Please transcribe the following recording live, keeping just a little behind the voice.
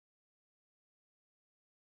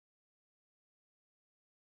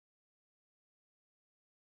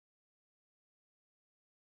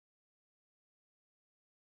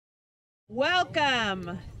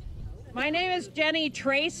Welcome. My name is Jenny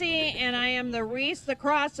Tracy, and I am the Wreaths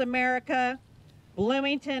Across America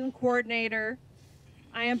Bloomington coordinator.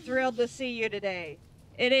 I am thrilled to see you today.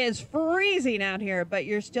 It is freezing out here, but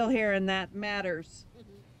you're still here, and that matters.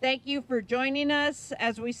 Thank you for joining us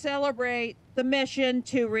as we celebrate the mission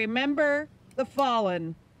to remember the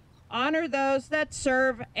fallen, honor those that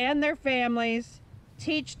serve and their families,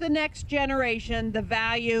 teach the next generation the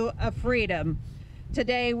value of freedom.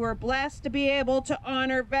 Today, we're blessed to be able to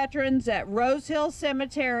honor veterans at Rose Hill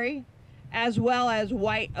Cemetery as well as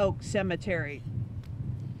White Oak Cemetery.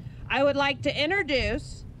 I would like to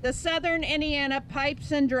introduce the Southern Indiana Pipes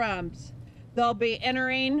and Drums. They'll be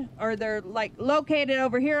entering, or they're located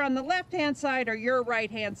over here on the left-hand side or your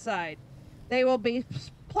right-hand side. They will be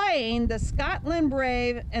playing the Scotland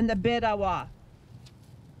Brave and the Bidawa.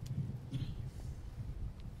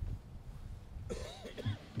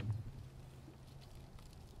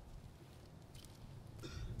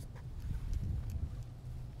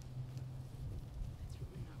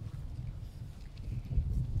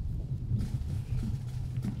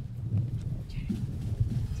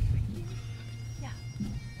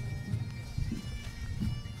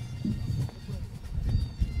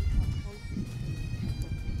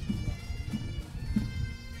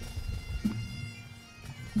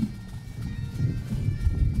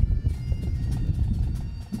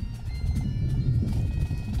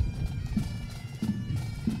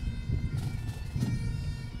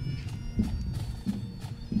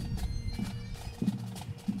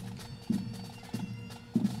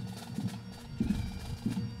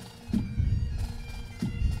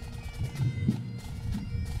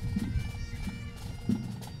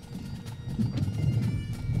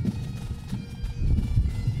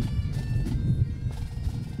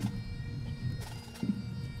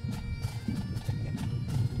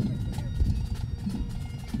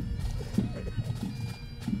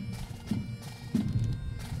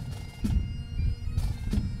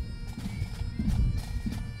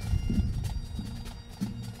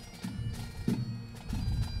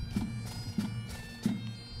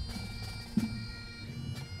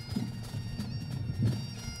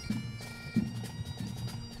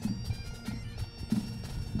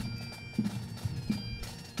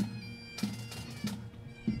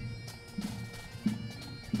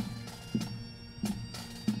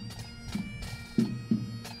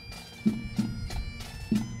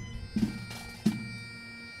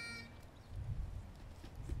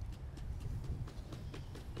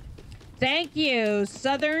 Thank you,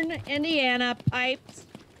 Southern Indiana Pipes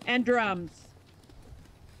and Drums.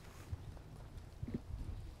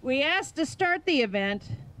 We ask to start the event,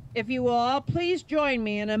 if you will all please join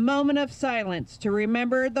me in a moment of silence to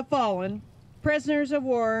remember the fallen, prisoners of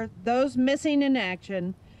war, those missing in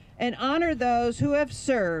action, and honor those who have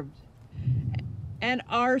served and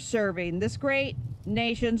are serving this great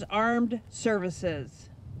nation's armed services.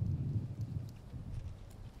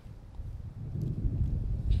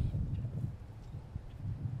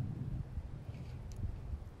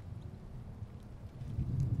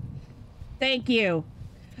 Thank you.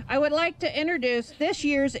 I would like to introduce this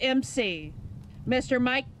year's MC, Mr.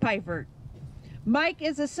 Mike Pfeiffer. Mike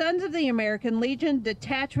is a Sons of the American Legion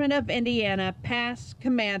Detachment of Indiana past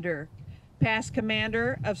commander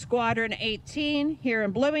of Squadron 18 here in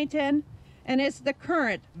Bloomington, and is the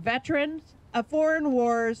current Veterans of Foreign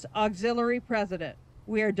Wars Auxiliary President.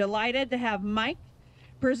 We are delighted to have Mike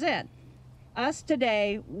present us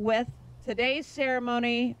today with today's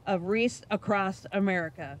ceremony of Wreaths Across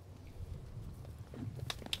America.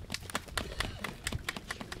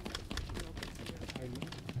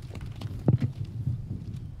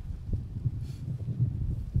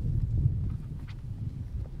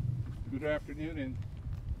 Good afternoon, and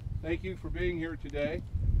thank you for being here today.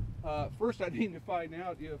 First, I need to find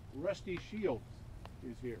out if Rusty Shields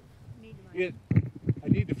is here. I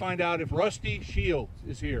need to find out if Rusty Shields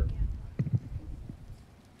is here.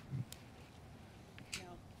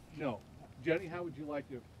 No. Jenny, how would you like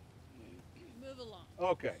to Move along.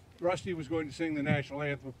 Okay. Rusty was going to sing the national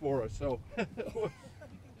anthem for us, so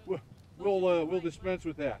we'll dispense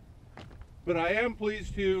with that. But I am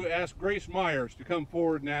pleased to ask Grace Myers to come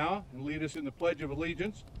forward now and lead us in the Pledge of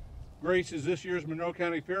Allegiance. Grace is this year's Monroe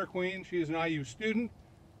County Fair Queen. She is an IU student,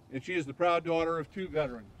 and she is the proud daughter of 2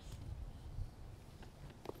 veterans.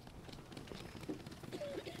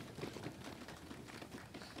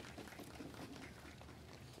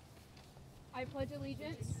 I pledge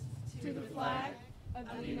allegiance to the flag of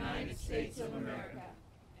the United States of America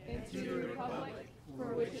and to the republic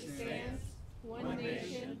for which it stands, one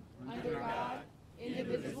nation, under God,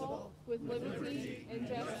 indivisible, with liberty and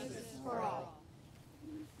justice for all.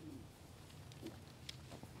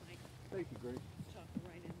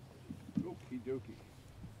 dokie.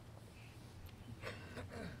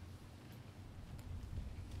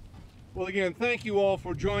 Well, again, thank you all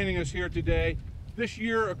for joining us here today. This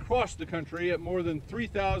year, across the country, at more than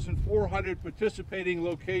 3,400 participating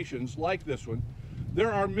locations like this one,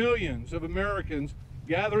 there are millions of Americans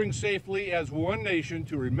gathering safely as one nation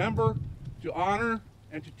to remember, to honor,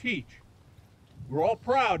 and to teach. We're all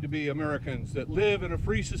proud to be Americans that live in a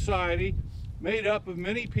free society made up of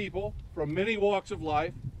many people from many walks of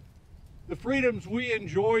life. The freedoms we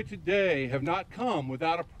enjoy today have not come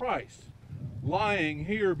without a price. Lying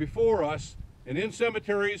here before us and in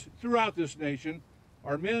cemeteries throughout this nation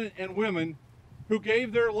are men and women who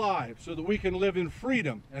gave their lives so that we can live in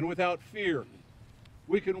freedom and without fear.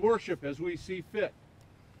 We can worship as we see fit.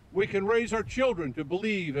 We can raise our children to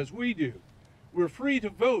believe as we do. We're free to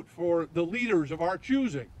vote for the leaders of our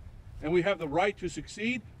choosing, and we have the right to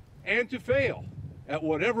succeed and to fail at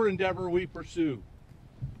whatever endeavor we pursue.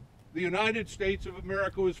 The United States of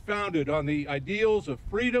America was founded on the ideals of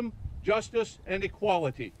freedom, justice, and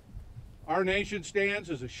equality. Our nation stands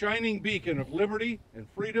as a shining beacon of liberty and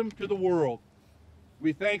freedom to the world.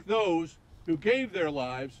 We thank those who gave their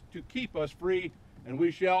lives to keep us free, and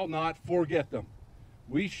we shall not forget them.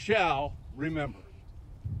 We shall remember.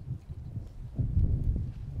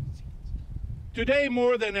 Today,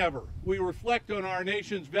 more than ever, we reflect on our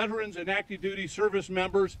nation's veterans and active duty service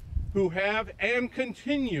members who have and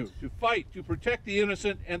continue to fight to protect the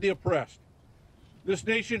innocent and the oppressed. This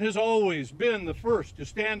nation has always been the first to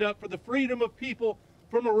stand up for the freedom of people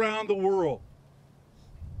from around the world.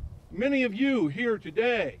 Many of you here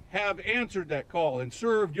today have answered that call and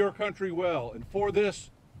served your country well, and for this,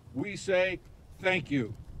 we say thank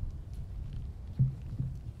you.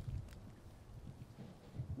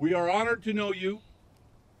 We are honored to know you.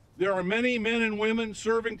 There are many men and women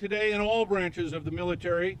serving today in all branches of the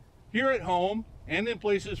military, here at home and in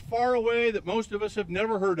places far away that most of us have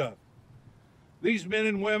never heard of. These men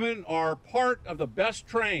and women are part of the best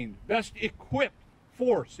trained, best equipped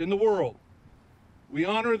force in the world. We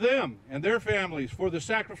honor them and their families for the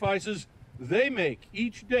sacrifices they make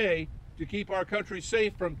each day to keep our country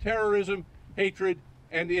safe from terrorism, hatred,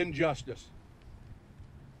 and injustice.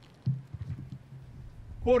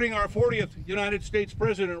 Quoting our 40th United States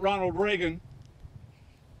President Ronald Reagan,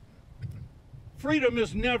 "Freedom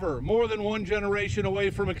is never more than one generation away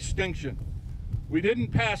from extinction. We didn't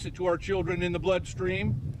pass it to our children in the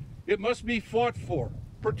bloodstream. It must be fought for,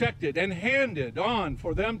 protected, and handed on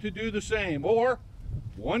for them to do the same. Or,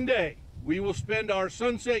 one day, we will spend our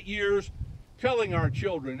sunset years telling our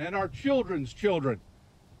children and our children's children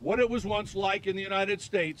what it was once like in the United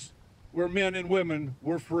States, where men and women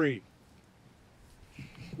were free."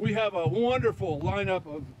 We have a wonderful lineup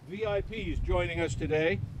of VIPs joining us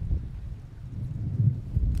today.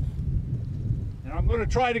 And I'm going to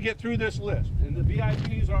try to get through this list. And the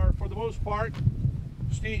VIPs are, for the most part,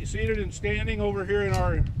 seated and standing over here in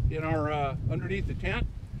our underneath the tent.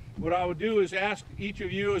 What I would do is ask each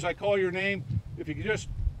of you, as I call your name, if you could just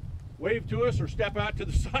wave to us or step out to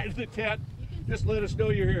the side of the tent. Just let us know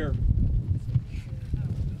you're here.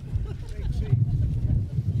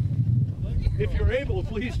 If you're able,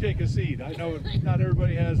 please take a seat. I know not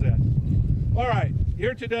everybody has that. All right,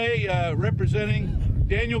 here today representing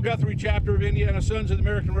Daniel Guthrie chapter of Indiana Sons of the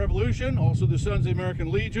American Revolution, also the Sons of the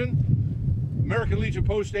American Legion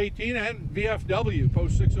Post 18, and VFW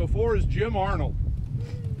Post 604 is Jim Arnold.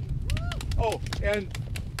 Oh, and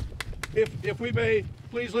if we may,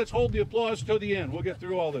 please let's hold the applause to the end. We'll get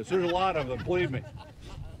through all this. There's a lot of them, believe me.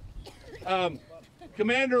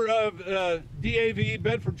 Commander of DAV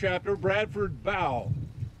Bedford Chapter, Bradford Bow.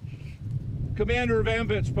 Commander of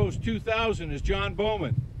AMVETS Post 2000 is John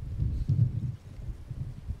Bowman.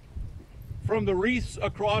 From the Wreaths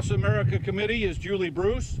Across America Committee is Julie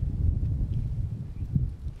Bruce.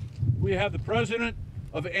 We have the President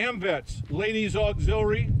of AMVETS Ladies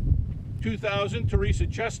Auxiliary 2000, Teresa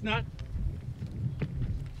Chestnut.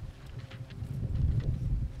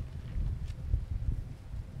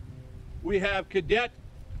 We have Cadet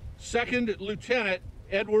Second Lieutenant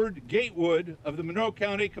Edward Gatewood of the Monroe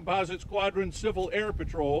County Composite Squadron Civil Air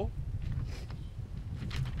Patrol.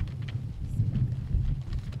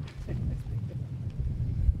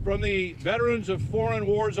 From the Veterans of Foreign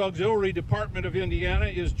Wars Auxiliary Department of Indiana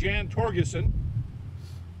is Jan Torgeson.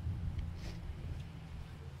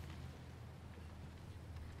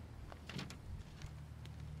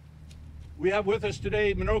 We have with us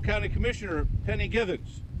today Monroe County Commissioner Penny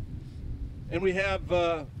Givens. And we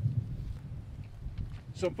have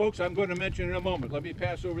some folks I'm going to mention in a moment. Let me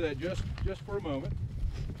pass over that just for a moment.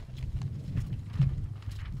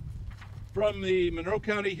 From the Monroe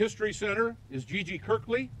County History Center is Gigi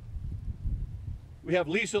Kirkley. We have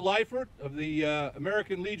Lisa Leifert of the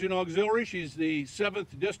American Legion Auxiliary. She's the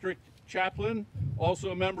 7th District Chaplain,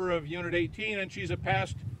 also a member of Unit 18, and she's a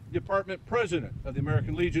past department president of the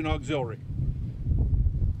American Legion Auxiliary.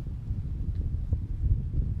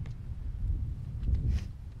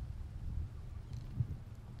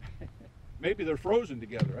 Maybe they're frozen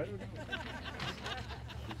together, I don't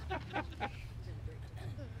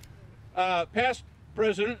know. Past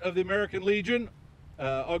president of the American Legion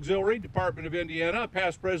Auxiliary, Department of Indiana,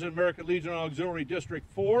 past president of American Legion Auxiliary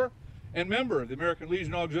District 4, and member of the American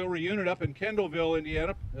Legion Auxiliary Unit up in Kendallville,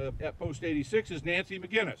 Indiana, at Post 86 is Nancy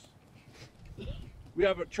McGinnis. We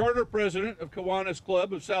have a charter president of Kiwanis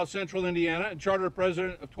Club of South Central Indiana and charter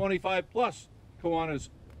president of 25 Plus Kiwanis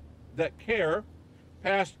That Care,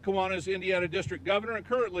 past Kiwanis Indiana District Governor and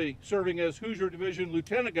currently serving as Hoosier Division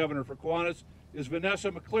Lieutenant Governor for Kiwanis is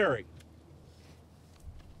Vanessa McCleary.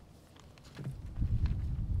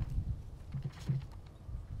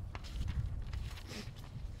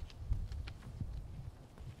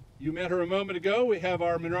 You met her a moment ago. We have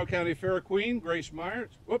our Monroe County Fair Queen, Grace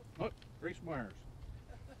Myers. Whoop, Grace Myers.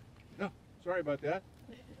 No, sorry about that.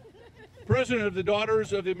 President of the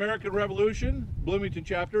Daughters of the American Revolution, Bloomington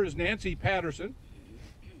chapter, is Nancy Patterson.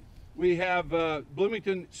 We have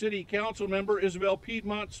Bloomington City Council member Isabel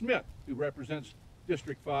Piedmont Smith, who represents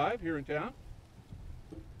District 5 here in town.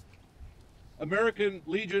 American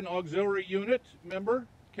Legion Auxiliary Unit member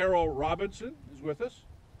Carol Robinson is with us.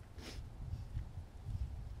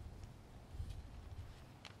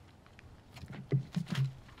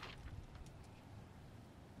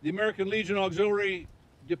 The American Legion Auxiliary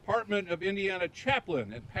Department of Indiana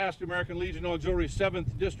chaplain and past American Legion Auxiliary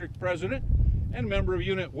 7th District President and member of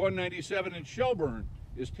Unit 197 in Shelburne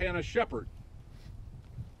is Tana Shepard.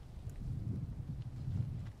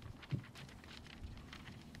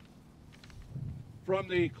 From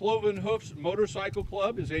the Cloven Hoofs Motorcycle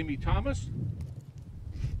Club is Amy Thomas.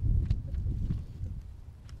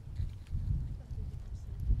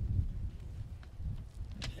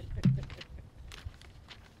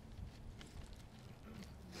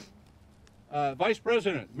 Vice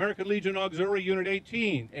President, American Legion Auxiliary Unit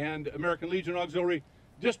 18 and American Legion Auxiliary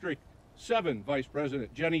District 7 Vice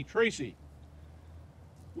President, Jenny Tracy.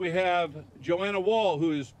 We have Joanna Wall,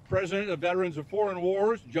 who is President of Veterans of Foreign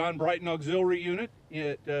Wars, John Brighton Auxiliary Unit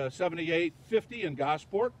at 7850 in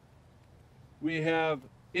Gosport. We have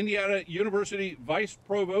Indiana University Vice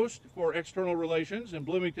Provost for External Relations and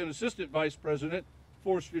Bloomington Assistant Vice President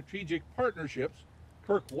for Strategic Partnerships,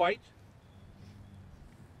 Kirk White.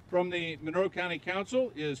 From the Monroe County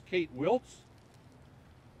Council is Kate Wiltz.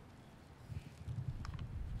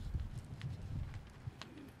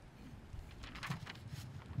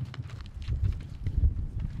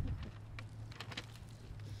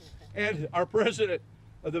 And our president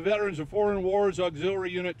of the Veterans of Foreign Wars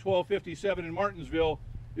Auxiliary Unit 1257 in Martinsville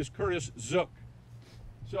is Curtis Zook.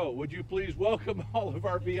 So would you please welcome all of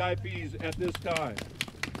our VIPs at this time.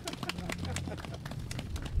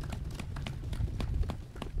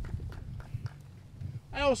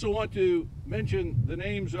 I also want to mention the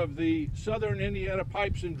names of the Southern Indiana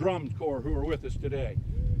Pipes and Drums Corps who are with us today.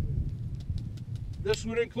 This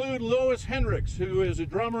would include Lois Hendricks, who is a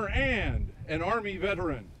drummer and an Army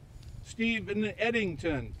veteran. Stephen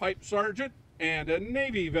Eddington, Pipe Sergeant and a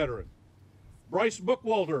Navy veteran. Bryce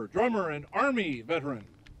Bookwalter, drummer and Army veteran.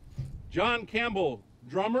 John Campbell,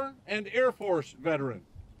 drummer and Air Force veteran.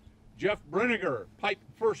 Jeff Brenniger, Pipe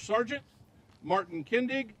First Sergeant. Martin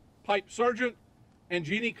Kindig, Pipe Sergeant, and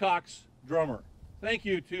Jeannie Cox, drummer. Thank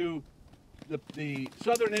you to the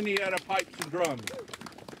Southern Indiana Pipes and Drums.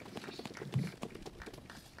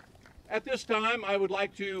 At this time, I would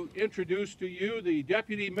like to introduce to you the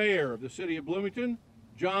Deputy Mayor of the City of Bloomington,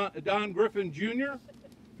 Don Griffin Jr.,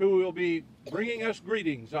 who will be bringing us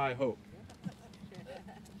greetings, I hope.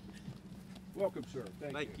 Welcome, sir.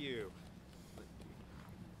 Thank you.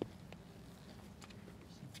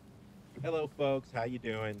 Hello, folks. How you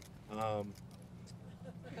doing?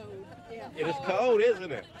 It is cold,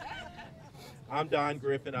 isn't it? I'm Don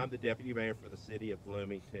Griffin. I'm the Deputy Mayor for the City of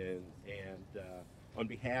Bloomington, and on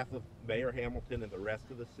behalf of Mayor Hamilton and the rest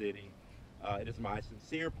of the city, it is my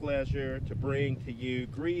sincere pleasure to bring to you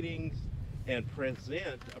greetings and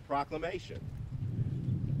present a proclamation.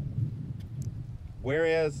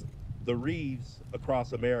 Whereas the Wreaths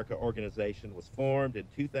Across America organization was formed in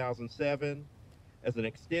 2007 as an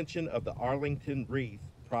extension of the Arlington Wreath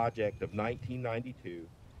Project of 1992,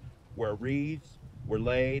 where wreaths were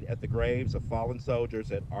laid at the graves of fallen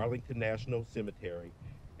soldiers at Arlington National Cemetery,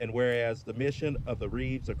 and whereas the mission of the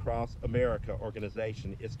Wreaths Across America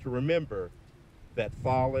organization is to remember that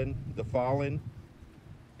the fallen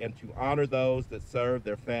and to honor those that serve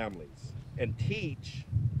their families, and teach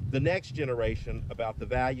the next generation about the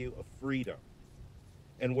value of freedom.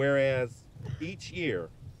 And whereas each year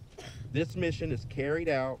this mission is carried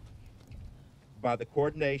out by the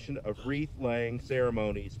coordination of wreath-laying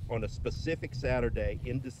ceremonies on a specific Saturday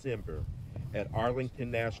in December at Arlington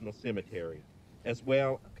National Cemetery, as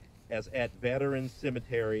well as at veteran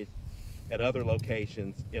cemeteries at other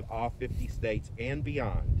locations in all 50 states and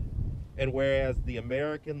beyond. And whereas the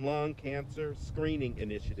American Lung Cancer Screening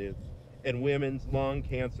Initiative and Women's Lung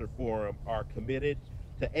Cancer Forum are committed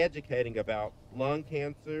to educating about lung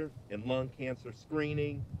cancer and lung cancer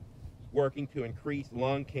screening, working to increase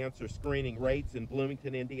lung cancer screening rates in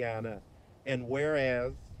Bloomington, Indiana, and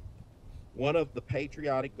whereas one of the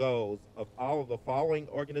patriotic goals of all of the following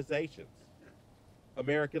organizations: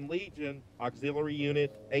 American Legion Auxiliary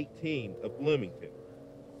Unit 18 of Bloomington,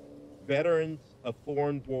 Veterans of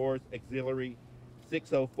Foreign Wars Auxiliary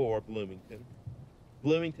 604 Bloomington,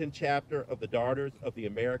 Bloomington Chapter of the Daughters of the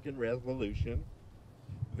American Revolution,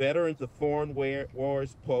 Veterans of Foreign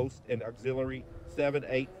Wars Post and Auxiliary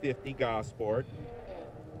 7850 Gosport,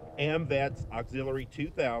 AMVETS Auxiliary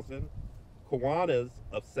 2000, Kiwanis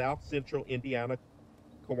of South Central Indiana,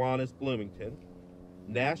 Kiwanis Bloomington,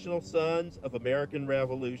 National Sons of American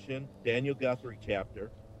Revolution, Daniel Guthrie Chapter,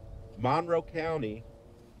 Monroe County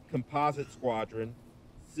Composite Squadron,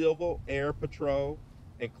 Civil Air Patrol,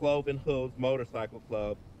 and Cloven Hooves Motorcycle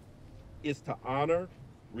Club is to honor,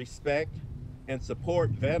 respect, and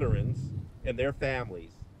support veterans and their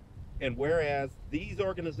families. And whereas these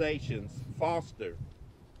organizations foster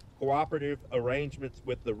cooperative arrangements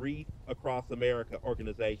with the Wreaths Across America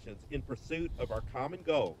organizations in pursuit of our common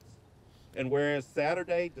goals, and whereas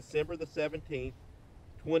Saturday, December the 17th,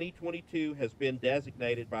 2022 has been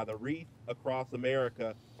designated by the Wreaths Across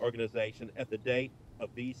America organization at the date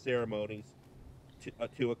of these ceremonies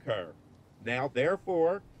to occur. Now,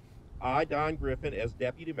 therefore, I, Don Griffin, as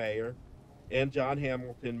Deputy Mayor, and John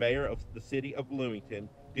Hamilton, Mayor of the City of Bloomington,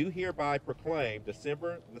 do hereby proclaim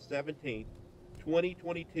December the 17th,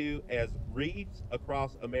 2022 as Wreaths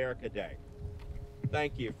Across America Day.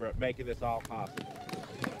 Thank you for making this all possible.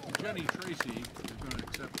 Jenny Tracy is going to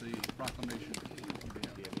accept the proclamation.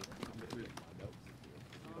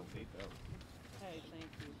 Hey, thank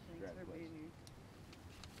you. Thanks, everybody.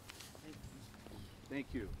 Thank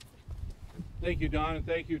you. Thank you, Don, and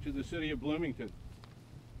thank you to the City of Bloomington.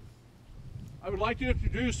 I would like to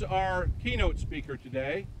introduce our keynote speaker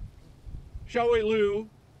today, Xiaowei Liu,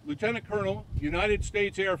 Lieutenant Colonel, United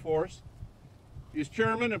States Air Force. He is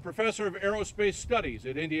Chairman and Professor of Aerospace Studies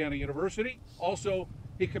at Indiana University. Also,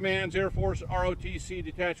 he commands Air Force ROTC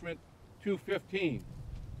Detachment 215.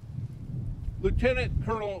 Lieutenant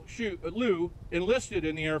Colonel Liu enlisted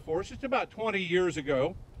in the Air Force just about 20 years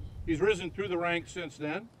ago. He's risen through the ranks since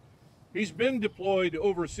then. He's been deployed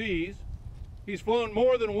overseas. He's flown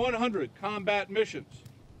more than 100 combat missions,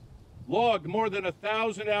 logged more than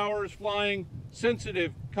 1,000 hours flying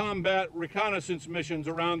sensitive combat reconnaissance missions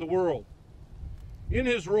around the world. In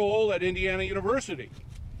his role at Indiana University,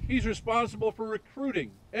 he's responsible for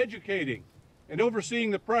recruiting, educating, and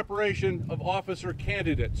overseeing the preparation of officer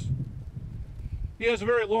candidates. He has a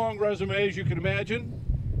very long resume, as you can imagine.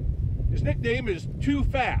 His nickname is Too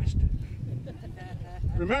Fast.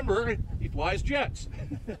 Remember, he flies jets.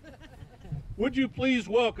 Would you please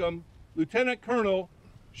welcome Lieutenant Colonel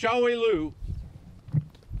Xiaowei Liu.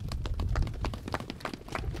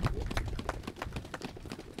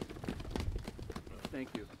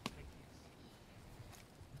 Thank you.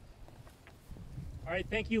 All right,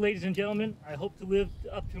 thank you, ladies and gentlemen. I hope to live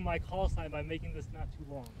up to my call sign by making this not too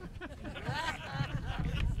long.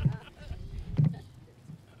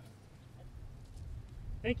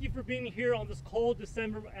 Thank you for being here on this cold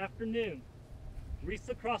December afternoon. Wreaths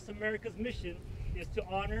Across America's mission is to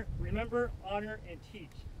honor, remember, honor, and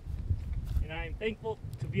teach. And I am thankful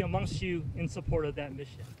to be amongst you in support of that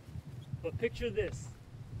mission. But picture this.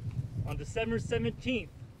 On December 17th,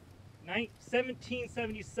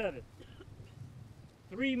 1777,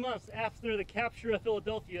 3 months after the capture of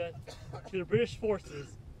Philadelphia to the British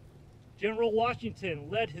forces, General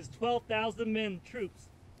Washington led his 12,000 men troops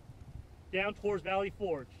down towards Valley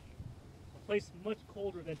Forge, a place much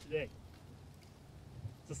colder than today.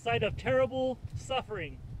 It's a site of terrible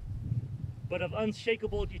suffering, but of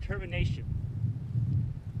unshakable determination.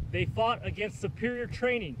 They fought against superior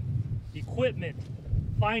training, equipment,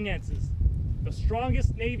 finances, the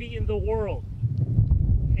strongest navy in the world,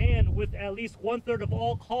 and with at least 1/3 of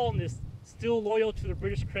all colonists still loyal to the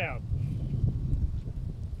British crown.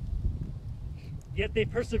 Yet they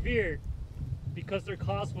persevered because their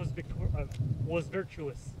cause was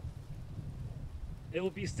virtuous. It will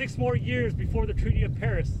be 6 more years before the Treaty of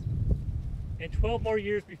Paris and 12 more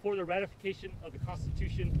years before the ratification of the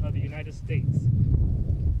Constitution of the United States.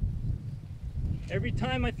 Every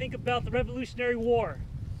time I think about the Revolutionary War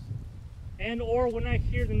or when I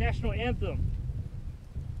hear the national anthem,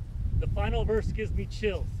 the final verse gives me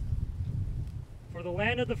chills. For the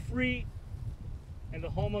land of the free and the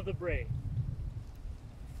home of the brave,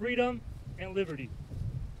 freedom and liberty.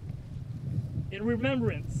 In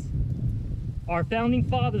remembrance, our founding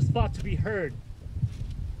fathers fought to be heard.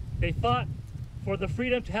 They fought for the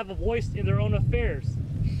freedom to have a voice in their own affairs.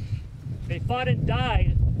 They fought and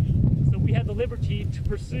died so we had the liberty to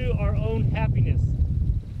pursue our own happiness.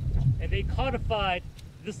 And they codified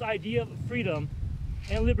this idea of freedom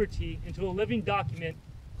and liberty into a living document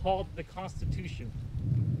called the Constitution.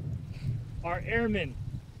 Our airmen,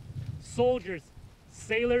 soldiers,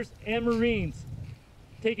 sailors, and Marines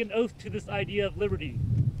take an oath to this idea of liberty,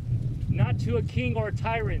 not to a king or a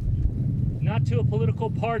tyrant, not to a political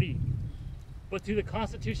party, but to the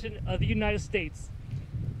Constitution of the United States,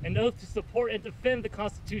 an oath to support and defend the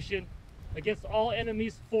Constitution against all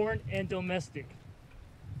enemies, foreign and domestic,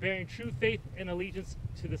 bearing true faith and allegiance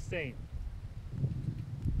to the same.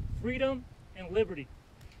 Freedom and liberty.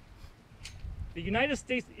 The United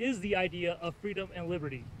States is the idea of freedom and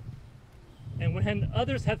liberty. And when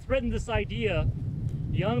others have threatened this idea,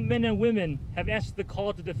 young men and women have answered the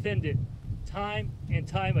call to defend it time and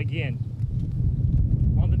time again.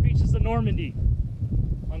 On the beaches of Normandy,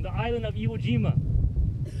 on the island of Iwo Jima,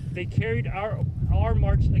 they carried our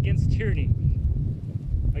march against tyranny,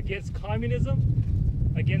 against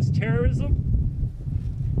communism, against terrorism.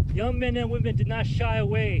 Young men and women did not shy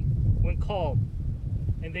away when called,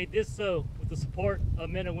 and they did so with the support of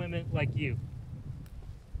men and women like you.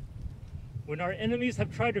 When our enemies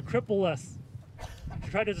have tried to cripple us, to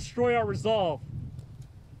try to destroy our resolve,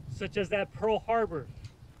 such as at Pearl Harbor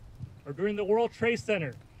or during the World Trade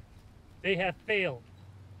Center, they have failed.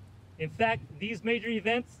 In fact, these major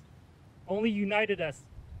events only united us,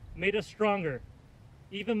 made us stronger,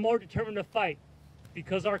 even more determined to fight,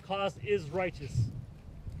 because our cause is righteous.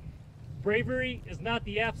 Bravery is not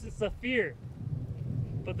the absence of fear,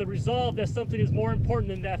 but the resolve that something is more important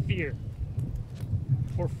than that fear.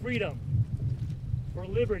 For freedom, for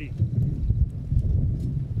liberty.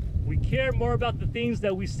 We care more about the things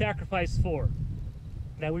that we sacrifice for,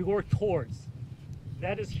 that we work towards.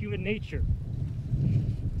 That is human nature.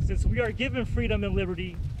 Since we are given freedom and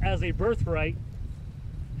liberty as a birthright,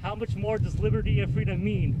 how much more does liberty and freedom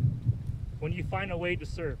mean when you find a way to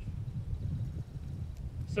serve?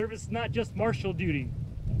 Service is not just martial duty.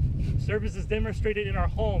 Service is demonstrated in our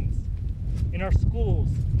homes, in our schools,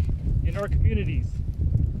 in our communities,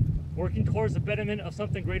 working towards the betterment of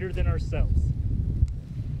something greater than ourselves.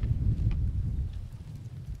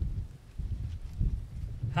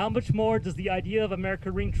 How much more does the idea of America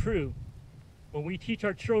ring true when we teach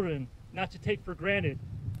our children not to take for granted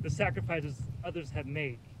the sacrifices others have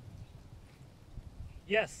made?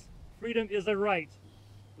 Yes, freedom is a right,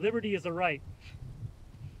 liberty is a right,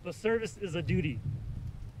 but service is a duty.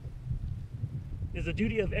 It is a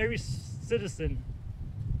duty of every citizen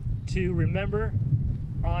to remember,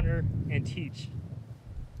 honor, and teach.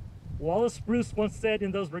 Wallace Bruce once said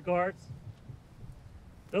in those regards,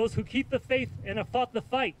 "Those who keep the faith and have fought the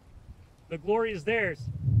fight, the glory is theirs,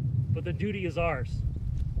 but the duty is ours."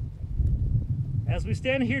 As we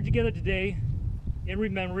stand here together today in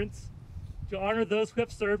remembrance to honor those who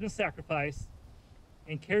have served and sacrificed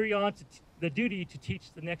and carry on the duty to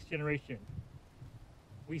teach the next generation,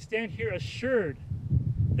 we stand here assured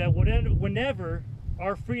that whenever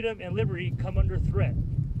our freedom and liberty come under threat,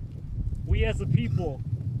 we as a people,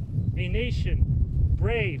 a nation,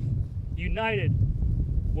 brave, united,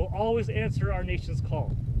 will always answer our nation's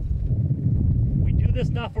call. We do this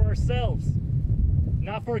not for ourselves,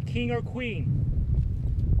 not for a king or queen,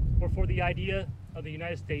 but for the idea of the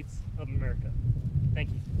United States of America.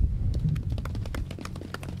 Thank you.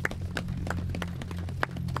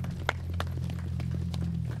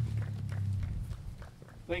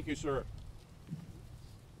 Thank you, sir.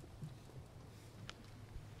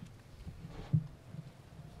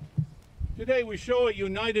 Today we show a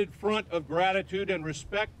united front of gratitude and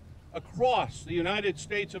respect across the United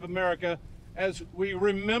States of America as we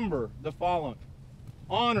remember the fallen,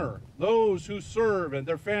 honor those who serve and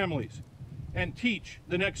their families, and teach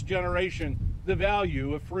the next generation the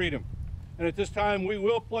value of freedom. And at this time we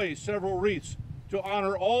will place several wreaths to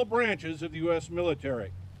honor all branches of the U.S.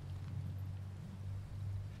 military.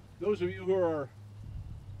 Those of you who are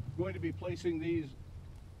going to be placing these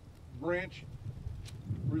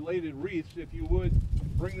branch-related wreaths, if you would,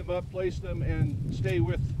 bring them up, place them, and stay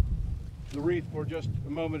with the wreath for just a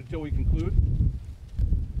moment until we conclude.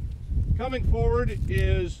 Coming forward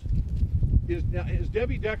is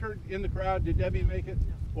Debbie Deckard in the crowd? Did Debbie make it?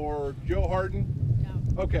 Or Joe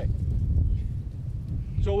Harden? No. Okay.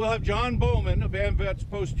 So we'll have John Bowman of AMVETS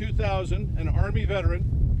Post 2000, an Army veteran.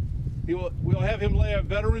 We'll have him lay a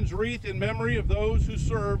veteran's wreath in memory of those who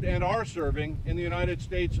served and are serving in the United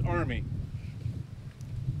States Army.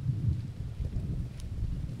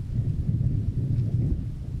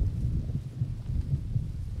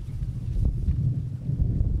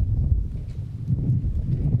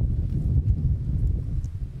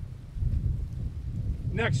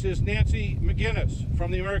 Next is Nancy McGinnis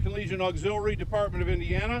from the American Legion Auxiliary Department of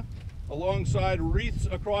Indiana, alongside Wreaths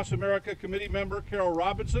Across America committee member Carol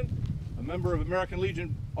Robinson, a member of American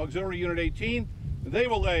Legion Auxiliary Unit 18. They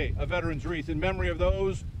will lay a veteran's wreath in memory of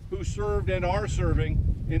those who served and are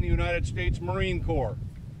serving in the United States Marine Corps.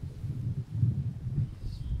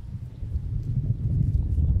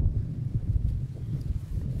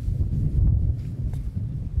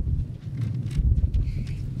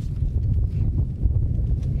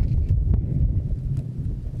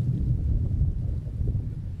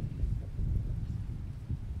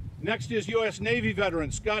 Next is U.S. Navy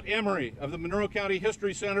veteran Scott Emery of the Monroe County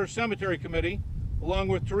History Center Cemetery Committee, along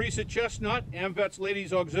with Teresa Chestnut, AMVETS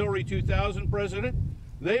Ladies Auxiliary 2000 president.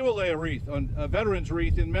 They will lay a veteran's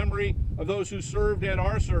wreath in memory of those who served and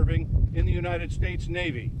are serving in the United States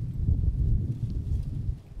Navy.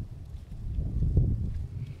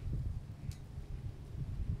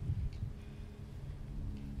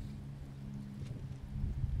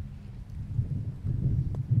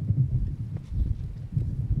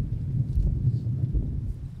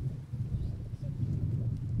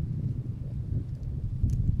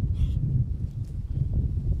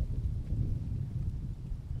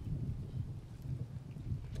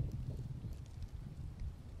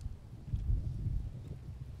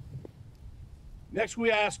 Next,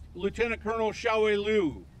 we asked Lieutenant Colonel Xiaowei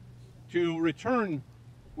Liu to return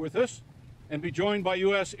with us and be joined by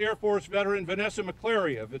U.S. Air Force veteran Vanessa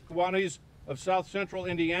McClary of the Kiwanis of South Central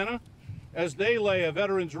Indiana as they lay a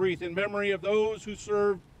veteran's wreath in memory of those who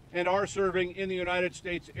served and are serving in the United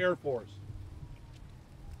States Air Force.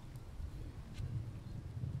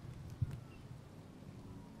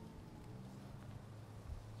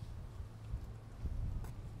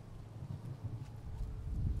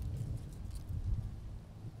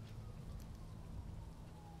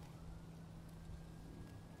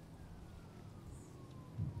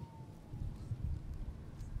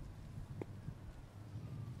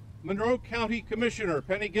 Monroe County Commissioner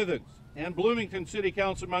Penny Githens and Bloomington City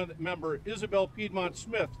Council member Isabel Piedmont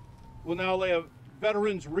Smith will now lay a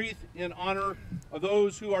veteran's wreath in honor of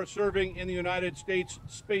those who are serving in the United States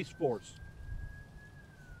Space Force.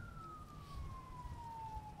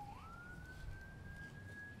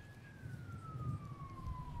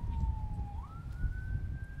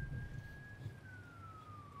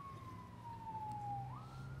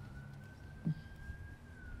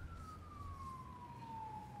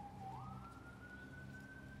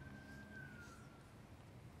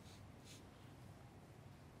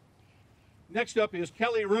 Next up is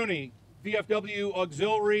Kelly Rooney, VFW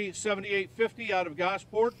Auxiliary 7850 out of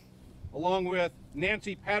Gosport, along with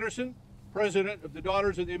Nancy Patterson, President of the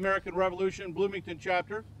Daughters of the American Revolution Bloomington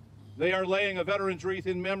chapter. They are laying a veteran's wreath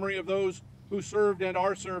in memory of those who served and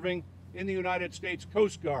are serving in the United States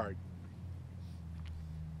Coast Guard.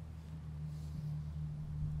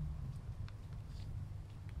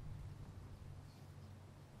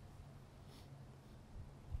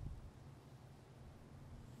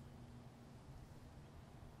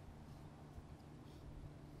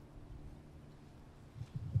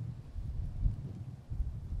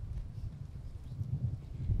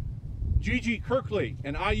 Gigi Kirkley,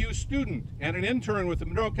 an IU student and an intern with the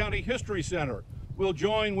Monroe County History Center, will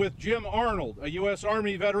join with Jim Arnold, a U.S.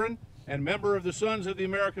 Army veteran and member of the Sons of the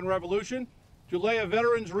American Revolution, to lay a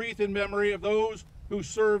veteran's wreath in memory of those who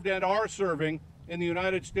served and are serving in the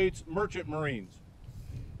United States Merchant Marines.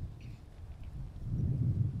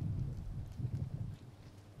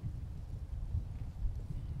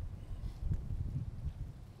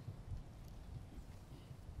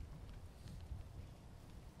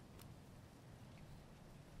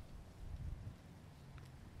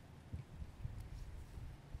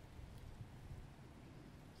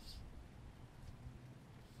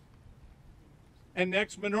 And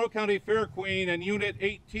next, Monroe County Fair Queen and Unit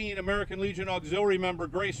 18 American Legion Auxiliary member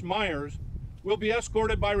Grace Myers will be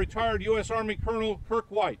escorted by retired U.S. Army Colonel Kirk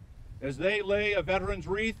White as they lay a veteran's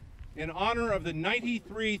wreath in honor of the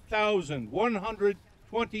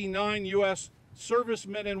 93,129 U.S.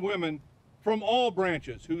 servicemen and women from all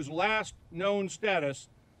branches whose last known status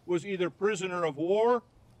was either prisoner of war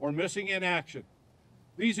or missing in action.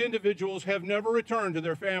 These individuals have never returned to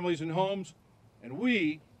their families and homes, and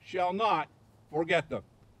we shall not forget them.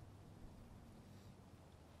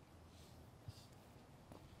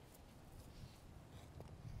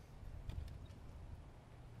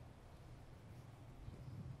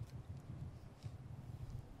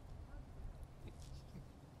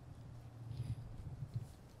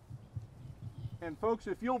 And folks,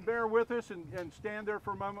 if you'll bear with us and stand there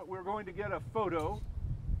for a moment, we're going to get a photo.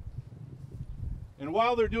 And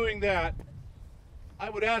while they're doing that, I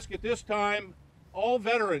would ask at this time all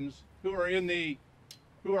veterans who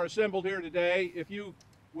are assembled here today, if you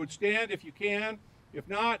would stand if you can. If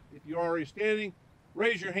not, if you're already standing,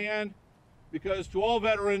 raise your hand, because to all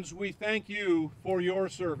veterans, we thank you for your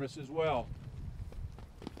service as well.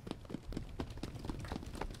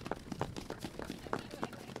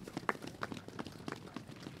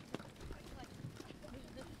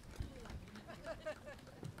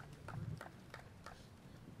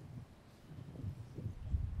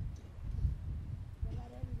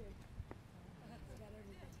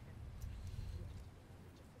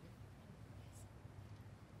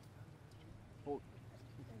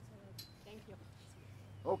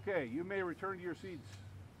 Okay, you may return to your seats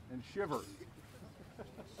and shiver.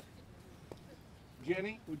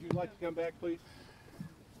 Jenny, would you like to come back, please?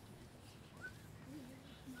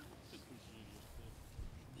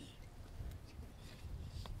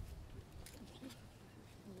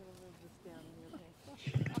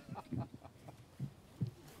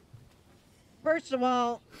 First of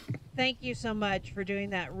all, thank you so much for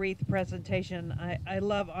doing that wreath presentation. I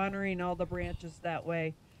love honoring all the branches that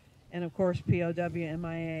way. And of course, POW,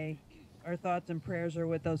 MIA. Our thoughts and prayers are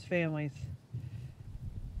with those families.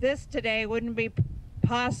 This today wouldn't be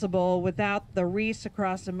possible without the Wreaths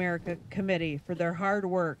Across America Committee for their hard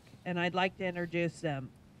work, and I'd like to introduce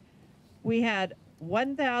them. We had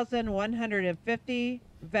 1,150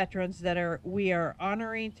 veterans that we are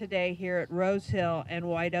honoring today here at Rose Hill and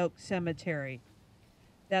White Oak Cemetery.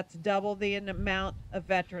 That's double the amount of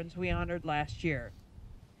veterans we honored last year.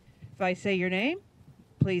 If I say your name,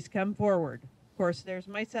 please come forward. Of course, there's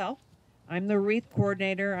myself. I'm the wreath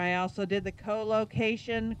coordinator. I also did the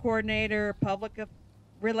co-location coordinator, public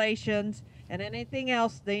relations, and anything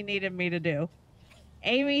else they needed me to do.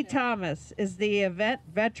 Amy Thomas is the event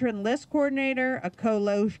veteran list coordinator, a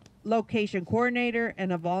co-location coordinator,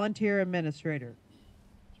 and a volunteer administrator.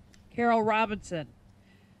 Carol Robinson,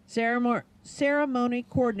 ceremony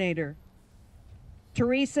coordinator.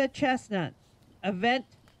 Teresa Chestnut, event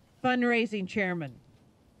fundraising chairman.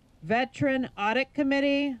 Veteran Audit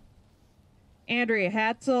Committee, Andrea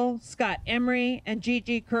Hatzel, Scott Emery, and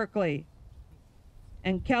Gigi Kirkley.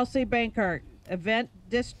 And Kelsey Bankart, Event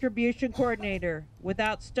Distribution Coordinator.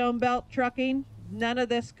 Without Stone Belt Trucking, none of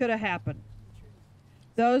this could have happened.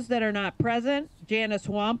 Those that are not present, Janice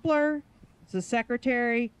Wampler, the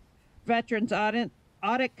Secretary, Veterans Audit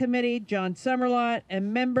Committee, John Summerlot,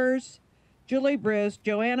 and members, Julie Bruce,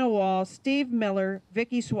 Joanna Wall, Steve Miller,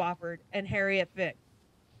 Vicki Swafford, and Harriet Vick.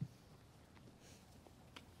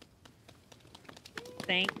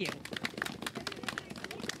 Thank you.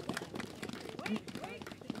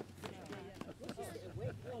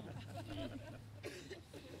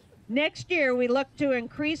 Next year, we look to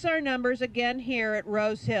increase our numbers again here at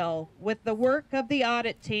Rose Hill. With the work of the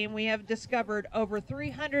audit team, we have discovered over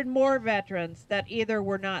 300 more veterans that either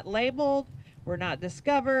were not labeled, were not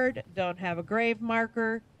discovered, don't have a grave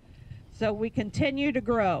marker. So we continue to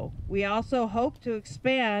grow. We also hope to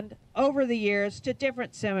expand over the years to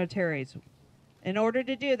different cemeteries. In order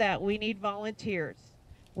to do that, we need volunteers.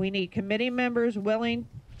 We need committee members willing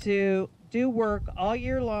to do work all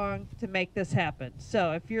year long to make this happen.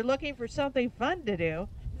 So if you're looking for something fun to do,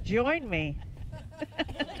 join me.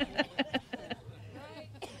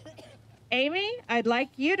 Amy, I'd like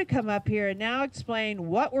you to come up here and now explain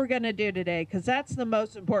what we're going to do today, because that's the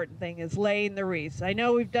most important thing, is laying the wreaths. I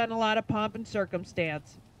know we've done a lot of pomp and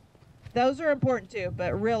circumstance. Those are important too,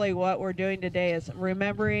 but really what we're doing today is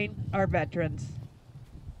remembering our veterans.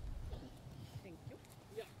 Thank you.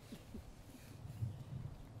 Yeah.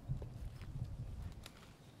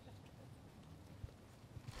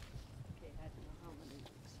 Okay, I don't know how many.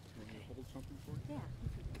 Can you hold something for you? Yeah.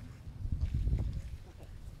 Okay.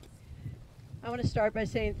 I want to start by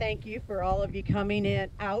saying thank you for all of you coming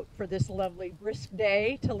out for this lovely brisk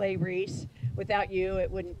day to lay wreaths. Without you,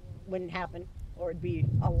 it wouldn't happen, or it'd be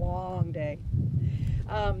a long day.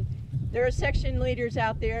 There are section leaders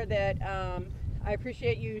out there that I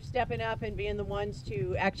appreciate you stepping up and being the ones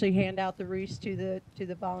to actually hand out the wreaths to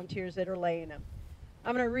the volunteers that are laying them.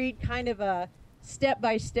 I'm going to read kind of a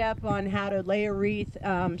step-by-step on how to lay a wreath.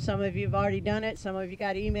 Some of you have already done it. Some of you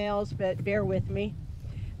got emails, but bear with me.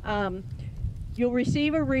 You'll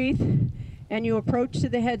receive a wreath, and you approach to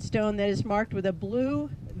the headstone that is marked with a blue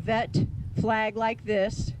vet flag like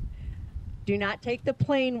this. Do not take the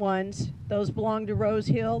plain ones. Those belong to Rose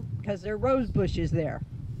Hill because there are rose bushes there.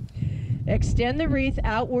 Extend the wreath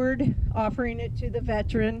outward, offering it to the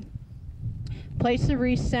veteran. Place the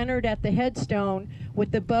wreath centered at the headstone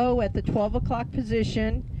with the bow at the 12 o'clock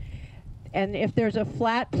position. And if there's a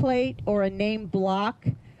flat plate or a name block,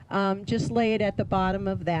 just lay it at the bottom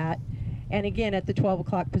of that. And again at the 12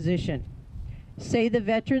 o'clock position. Say the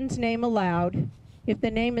veteran's name aloud. If the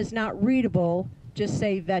name is not readable, just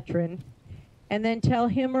say veteran. And then tell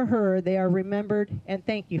him or her they are remembered and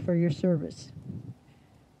thank you for your service.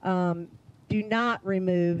 Do not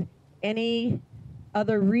remove any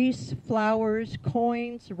other wreaths, flowers,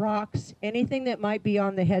 coins, rocks, anything that might be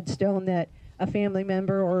on the headstone that a family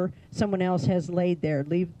member or someone else has laid there.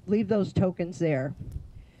 Leave those tokens there.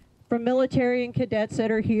 For military and cadets that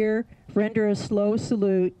are here, render a slow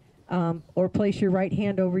salute or place your right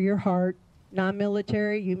hand over your heart.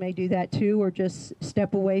 Non-military, you may do that too, or just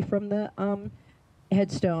step away from the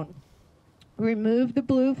headstone. Remove the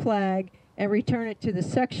blue flag and return it to the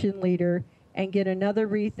section leader and get another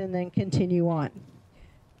wreath and then continue on.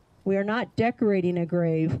 We are not decorating a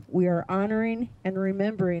grave. We are honoring and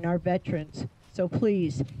remembering our veterans. So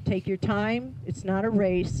please, take your time. It's not a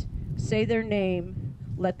race. Say their name.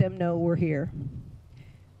 Let them know we're here.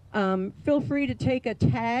 Feel free to take a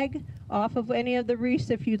tag off of any of the wreaths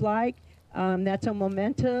if you'd like. That's a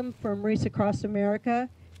momentum from Wreaths Across America.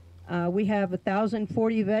 We have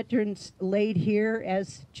 1,040 veterans laid here,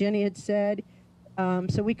 as Jenny had said.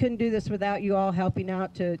 So we couldn't do this without you all helping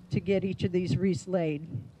out to get each of these wreaths laid.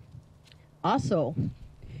 Also,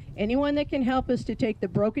 anyone that can help us to take the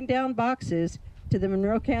broken down boxes to the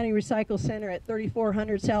Monroe County Recycle Center at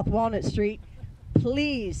 3400 South Walnut Street,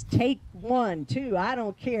 please take 1, 2, I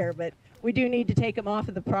don't care, but we do need to take them off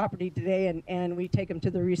of the property today and we take them to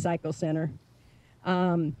the recycle center.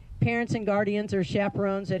 Parents and guardians or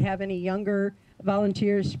chaperones that have any younger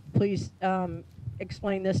volunteers, please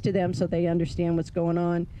explain this to them so they understand what's going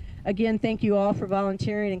on. Again, thank you all for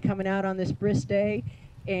volunteering and coming out on this brisk day,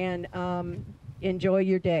 and enjoy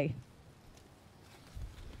your day.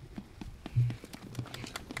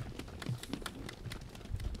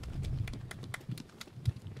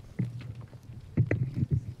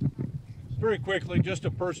 Very quickly, just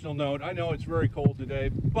a personal note. I know it's very cold today,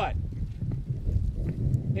 but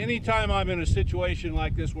anytime I'm in a situation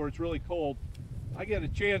like this where it's really cold, I get a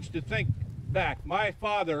chance to think back. My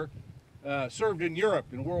father served in Europe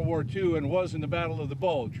in World War II and was in the Battle of the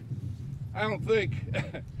Bulge. I don't think,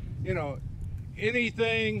 you know,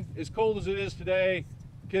 anything as cold as it is today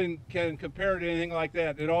can compare to anything like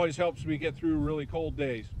that. It always helps me get through really cold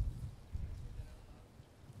days.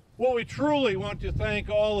 Well, we truly want to thank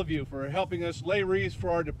all of you for helping us lay wreaths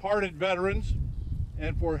for our departed veterans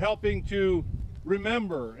and for helping to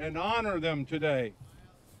remember and honor them today.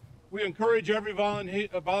 We encourage every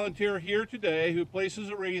volunteer here today who places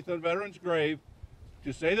a wreath on a veteran's grave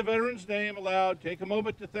to say the veteran's name aloud, take a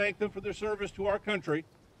moment to thank them for their service to our country.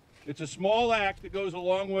 It's a small act that goes a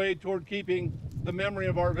long way toward keeping the memory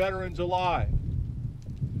of our veterans alive.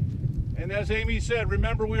 And as Amy said,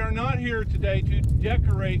 remember, we are not here today to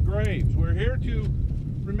decorate graves. We're here to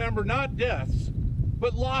remember not deaths,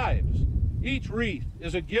 but lives. Each wreath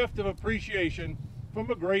is a gift of appreciation from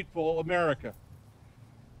a grateful America.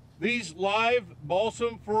 These live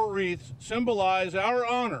balsam fir wreaths symbolize our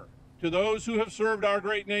honor to those who have served our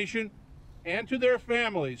great nation and to their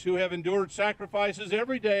families who have endured sacrifices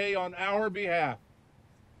every day on our behalf.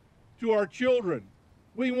 To our children,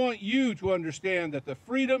 we want you to understand that the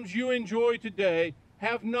freedoms you enjoy today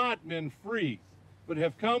have not been free, but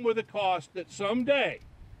have come with a cost that someday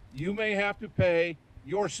you may have to pay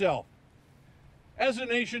yourself. As a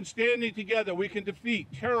nation standing together, we can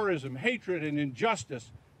defeat terrorism, hatred, and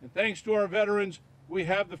injustice. And thanks to our veterans, we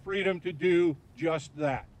have the freedom to do just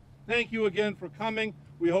that. Thank you again for coming.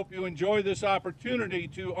 We hope you enjoy this opportunity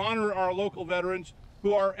to honor our local veterans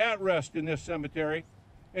who are at rest in this cemetery.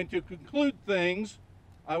 And to conclude things,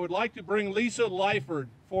 I would like to bring Lisa Lyford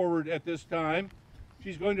forward at this time.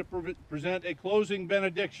 She's going to present a closing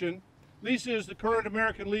benediction. Lisa is the current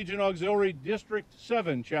American Legion Auxiliary District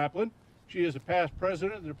 7 chaplain. She is a past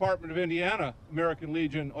president of the Department of Indiana American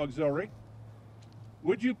Legion Auxiliary.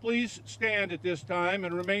 Would you please stand at this time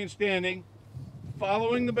and remain standing?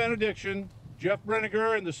 Following the benediction, Jeff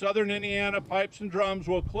Brenniger and the Southern Indiana Pipes and Drums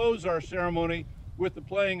will close our ceremony with the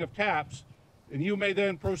playing of taps. and you may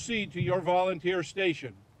then proceed to your volunteer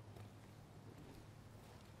station.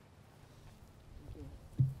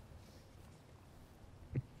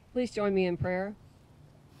 Please join me in prayer.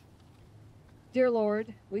 Dear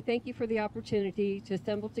Lord, we thank you for the opportunity to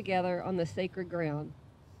assemble together on this sacred ground.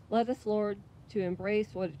 Let us, Lord, to embrace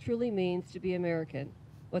what it truly means to be American,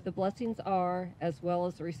 what the blessings are as well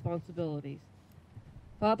as the responsibilities.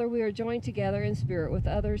 Father, we are joined together in spirit with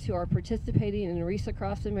others who are participating in Wreaths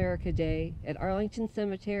Across America Day at Arlington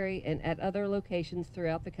Cemetery and at other locations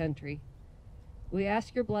throughout the country. We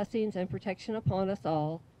ask your blessings and protection upon us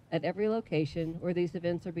all at every location where these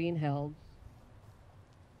events are being held.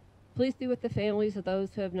 Please be with the families of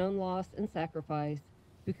those who have known loss and sacrifice,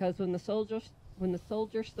 because when the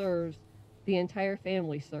soldier serves, the entire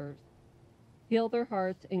family serves. Heal their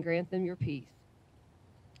hearts and grant them your peace.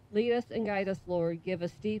 Lead us and guide us, Lord. Give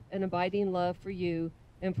us deep and abiding love for you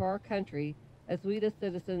and for our country as we as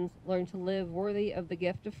citizens learn to live worthy of the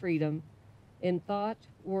gift of freedom in thought,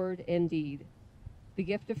 word, and deed. The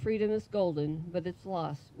gift of freedom is golden, but its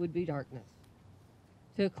loss would be darkness.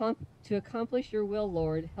 To accomplish your will,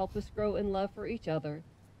 Lord, help us grow in love for each other.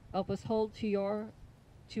 Help us hold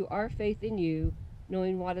to our faith in you,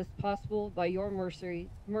 knowing what is possible by your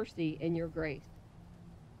mercy and your grace.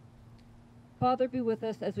 Father, be with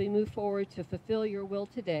us as we move forward to fulfill your will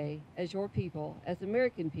today as your people, as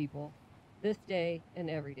American people, this day and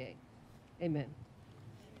every day. Amen.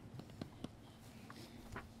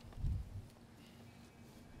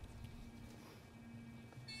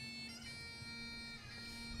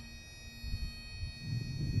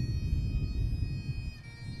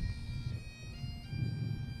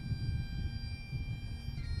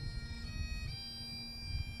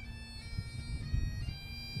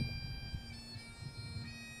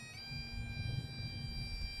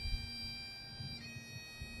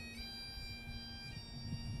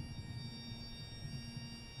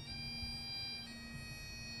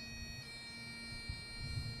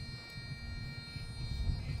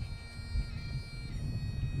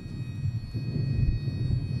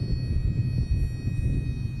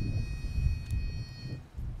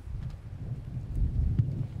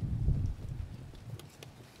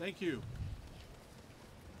 Thank you.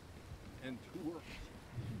 And tour.